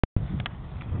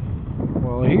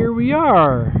Well, here we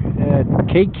are at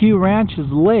KQ Ranch's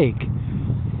lake.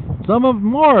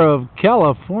 More of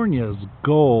California's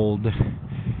gold.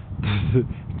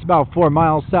 It's about 4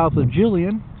 miles south of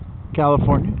Julian,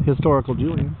 California, historical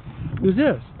Julian. Who's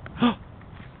this?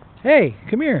 Hey,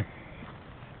 come here.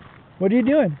 What are you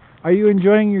doing? Are you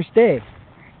enjoying your stay?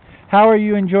 How are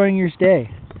you enjoying your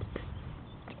stay?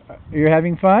 You're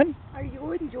having fun? Are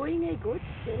you enjoying a good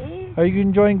stay? Are you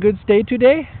enjoying good stay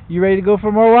today? You ready to go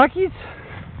for more walkies?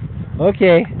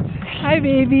 Okay. Hi,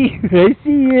 baby. I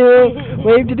see you.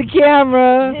 Wave to the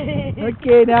camera.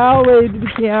 Okay, now I'll wave to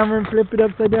the camera and flip it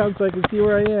upside down so I can see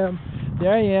where I am.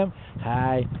 There I am.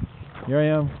 Hi. Here I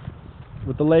am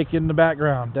with the lake in the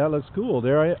background. That looks cool.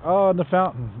 There I am. Oh, and the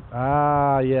fountain.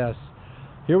 Ah, yes.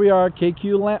 Here we are,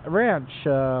 KQ Ranch,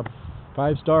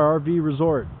 5-star RV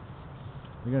resort.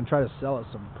 We're going to try to sell us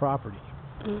some property.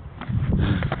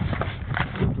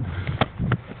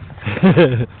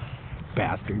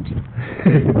 Bastards.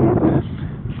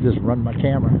 Just run my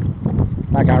camera.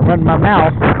 Like I run my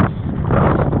mouth.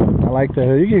 I like to.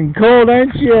 You're getting cold,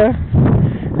 aren't you?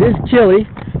 It is chilly.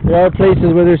 There are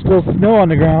places where there's still snow on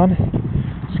the ground.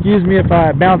 Excuse me if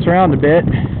I bounce around a bit.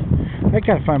 I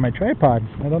gotta find my tripod.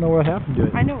 I don't know what happened to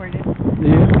it. I know where it is. Do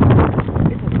you?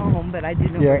 It's at home, but I do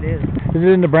know where it is. Is it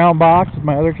in the brown box with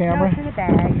my other camera? No, it's in a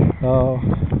bag. Oh.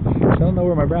 I don't know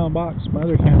where my brown box, my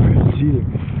other camera is either.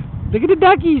 Look at the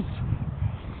duckies!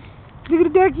 Look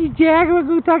at the duckies, Jack. I want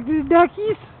to go talk to the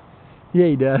duckies. Yeah,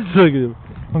 he does. Look at him.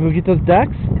 Want to go get those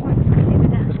ducks?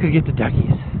 Let's go get the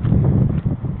duckies.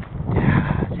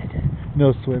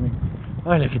 No swimming.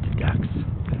 Oh, look at the ducks.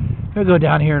 I'll go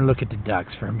down here and look at the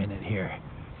ducks for a minute here.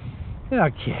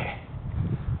 Okay.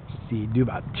 Let's see, do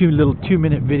about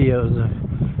 2-minute videos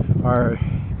of our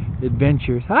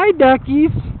adventures. Hi,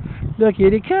 duckies. Look, here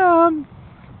they come.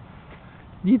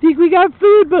 You think we got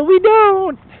food, but we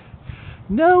don't.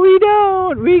 No, we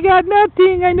don't. We got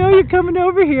nothing. I know you're coming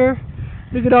over here.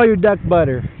 Look at all your duck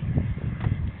butter.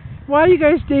 Why do you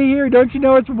guys stay here? Don't you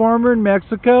know it's warmer in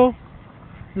Mexico?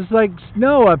 It's like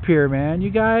snow up here, man. You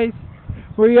guys,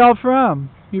 where are y'all from?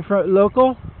 You from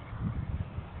local?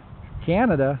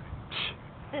 Canada?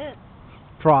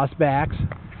 Frostbacks.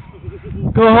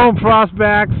 Go home,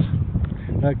 Frostbacks.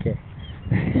 Okay.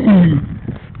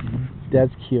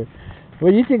 That's cute.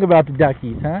 What do you think about the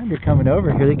duckies, huh? They're coming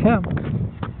over. Here they come.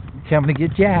 Coming to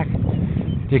get Jack.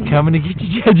 They're coming to get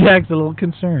you. Jack's a little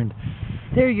concerned.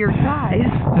 They're your guys.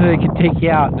 They can take you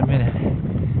out in a minute.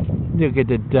 Look at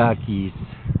the duckies.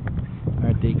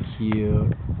 Aren't they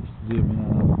cute? Zoom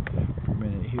in for a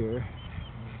minute here.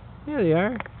 There they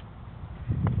are.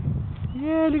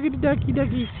 Yeah, look at the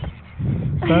duckies.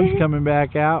 Sun's coming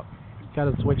back out.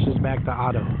 Gotta switch this back to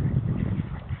auto.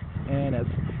 And that's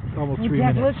almost 3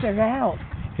 minutes. Look, they're out.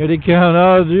 Here they come.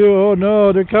 Oh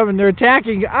no, they're coming. They're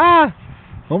attacking. Ah!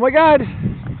 Oh my God!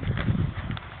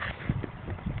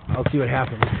 I'll see what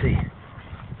happens. Let's see.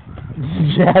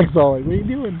 Jack's all like, what are you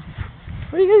doing?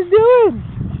 What are you guys doing?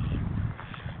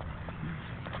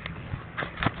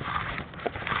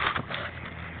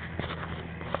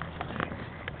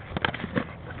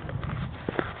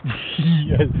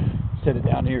 Set it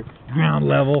down here, ground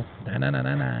level.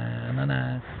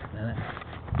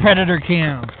 Predator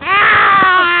cam.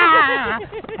 Ah!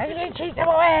 I'm gonna chase them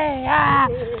away. Ah!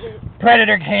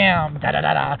 Predator cam. Da da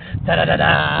da da da da da da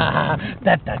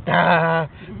da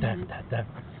da da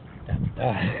da da.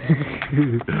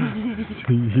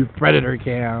 Predator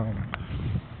cam.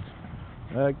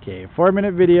 Okay,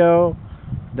 4-minute video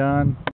done.